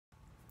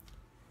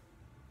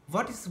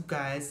What is up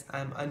guys,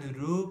 I'm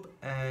Anuroop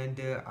and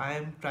I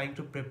am trying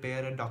to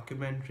prepare a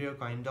documentary or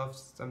kind of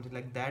something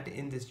like that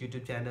in this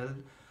YouTube channel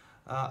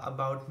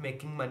about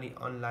making money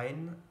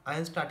online. I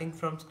am starting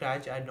from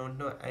scratch. I don't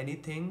know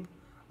anything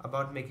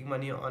about making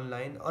money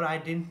online, or I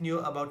didn't knew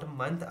about a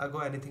month ago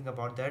anything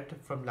about that.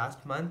 From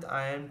last month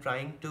I am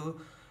trying to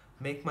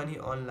make money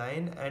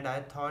online, and I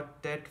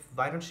thought that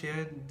why not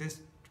share this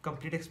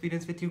complete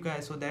experience with you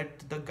guys so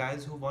that the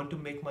guys who want to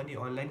make money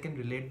online can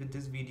relate with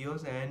these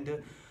videos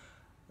and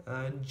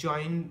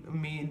join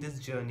me in this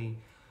journey.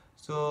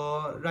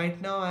 So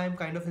right now I am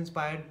kind of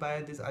inspired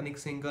by this Anik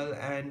Singhal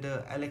and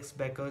Alex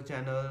Becker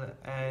channel,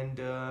 and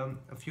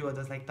a few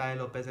others like Ty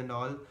Lopez and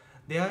all.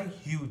 They are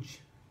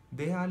huge.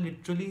 They are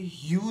literally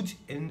huge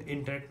in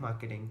internet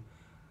marketing.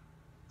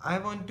 I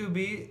want to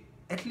be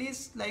at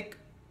least like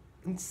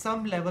in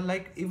some level,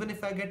 like even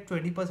if I get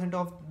 20%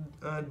 of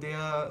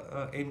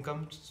their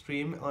income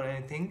stream or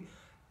anything,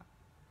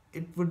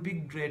 it would be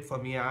great for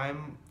me.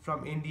 I'm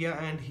from India,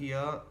 and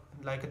here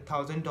like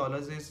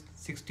 $1,000 is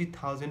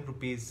 60,000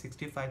 rupees,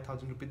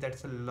 65,000 rupees.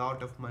 That's a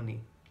lot of money.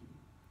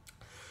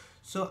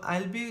 So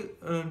I'll be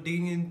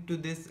digging into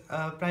this.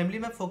 Primarily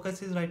my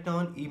focus is right now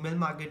on email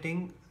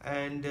marketing,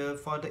 and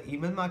for the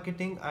email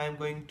marketing I am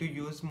going to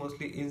use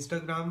mostly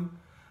Instagram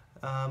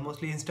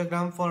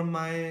for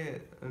my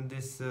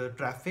this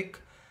traffic,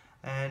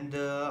 and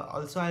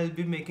also I'll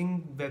be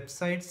making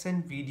websites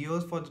and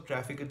videos for the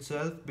traffic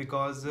itself,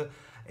 because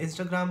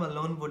Instagram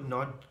alone would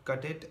not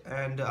cut it.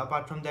 And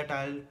apart from that,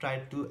 I'll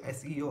try to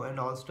SEO and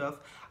all stuff.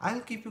 I'll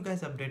keep you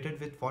guys updated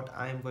with what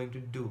I am going to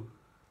do.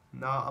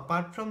 Now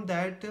apart from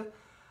that,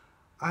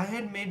 I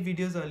had made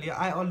videos earlier.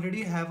 I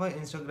already have an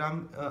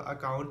Instagram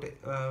account,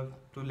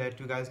 to let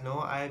you guys know.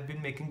 I have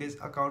been making this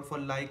account for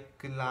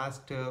like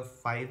last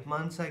 5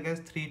 months, I guess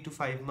 3 to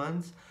 5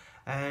 months,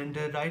 and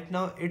right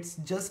now it's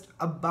just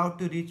about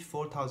to reach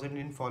 4,000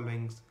 in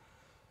followings.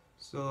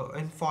 So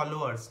in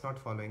followers, not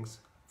followings,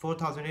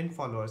 4,000 in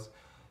followers.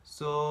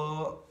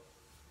 So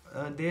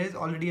there's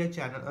already a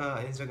channel,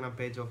 Instagram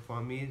page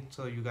for me,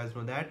 so you guys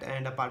know that.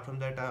 And apart from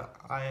that,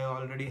 I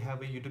already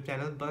have a YouTube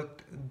channel,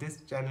 but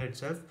this channel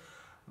itself,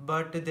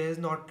 but there's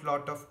not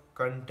lot of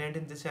content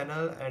in this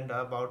channel, and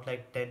about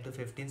like 10 to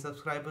 15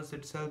 subscribers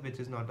itself, which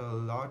is not a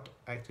lot.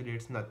 Actually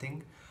it's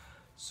nothing.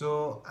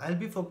 So I'll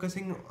be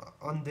focusing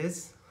on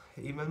this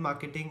email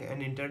marketing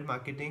and internet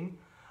marketing.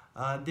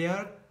 There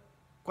are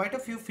quite a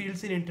few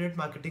fields in internet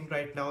marketing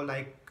right now,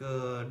 like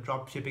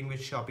drop shipping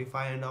with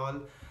Shopify and all,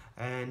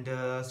 and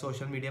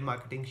social media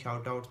marketing,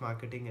 shoutouts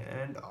marketing,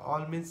 and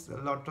all, means a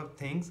lot of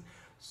things.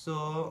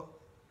 So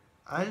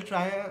I'll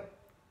try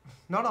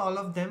not all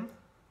of them,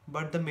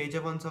 but the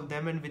major ones of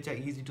them, and which are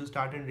easy to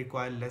start and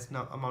require less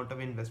amount of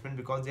investment,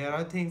 because there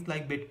are things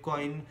like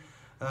Bitcoin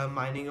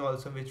mining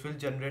also, which will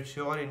generate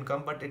sure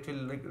income, but it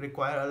will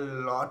require a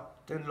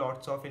lot and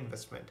lots of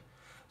investment.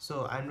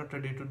 So I'm not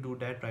ready to do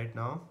that right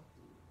now.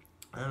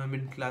 I'm a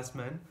middle class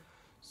man.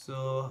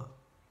 So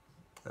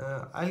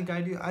I'll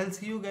guide you. I'll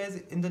see you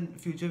guys in the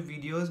future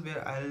videos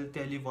where I'll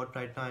tell you what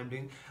right now I'm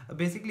doing.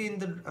 Basically in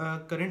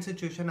the current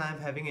situation, I'm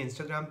having an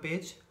Instagram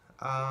page.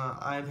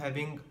 I'm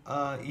having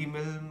a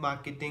email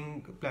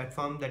marketing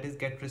platform, that is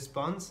Get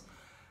Response.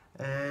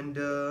 And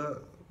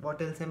what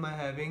else am I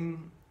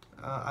having?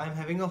 I'm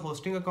having a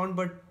hosting account,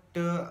 but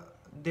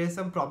there's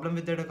some problem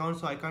with that account,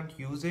 so I can't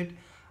use it.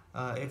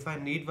 If I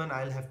need one,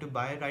 I'll have to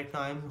buy. Right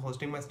now I'm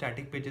hosting my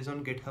static pages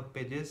on GitHub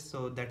pages,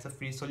 so that's a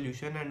free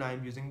solution, and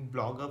I'm using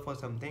Blogger for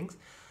some things.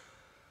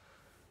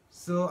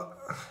 So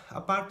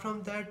apart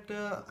from that,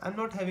 I'm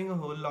not having a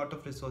whole lot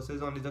of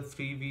resources, only the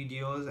free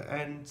videos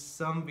and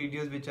some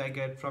videos which I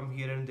get from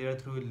here and there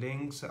through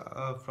links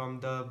from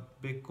the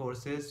big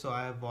courses. So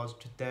I have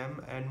watched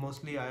them, and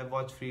mostly I have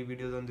watched free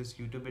videos on this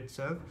YouTube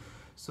itself,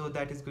 so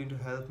that is going to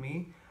help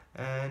me.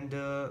 And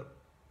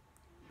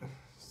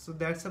so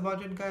that's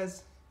about it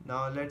guys.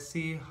 Now let's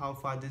see how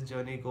far this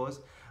journey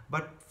goes.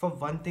 But for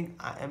one thing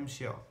I am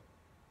sure,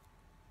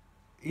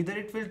 either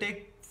it will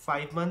take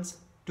 5 months,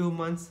 2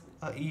 months,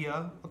 a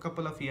year, a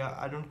couple of years,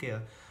 I don't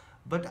care,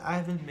 but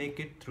I will make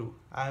it through.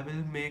 I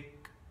will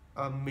make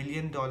 $1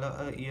 million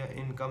a year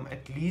income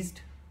at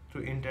least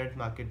through internet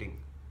marketing.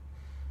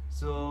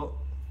 So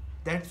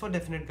that's for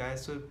definite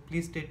guys. So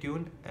please stay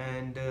tuned,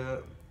 and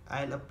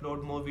I'll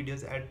upload more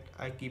videos as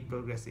I keep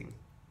progressing.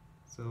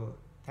 So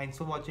thanks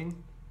for watching,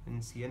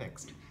 and see you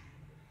next.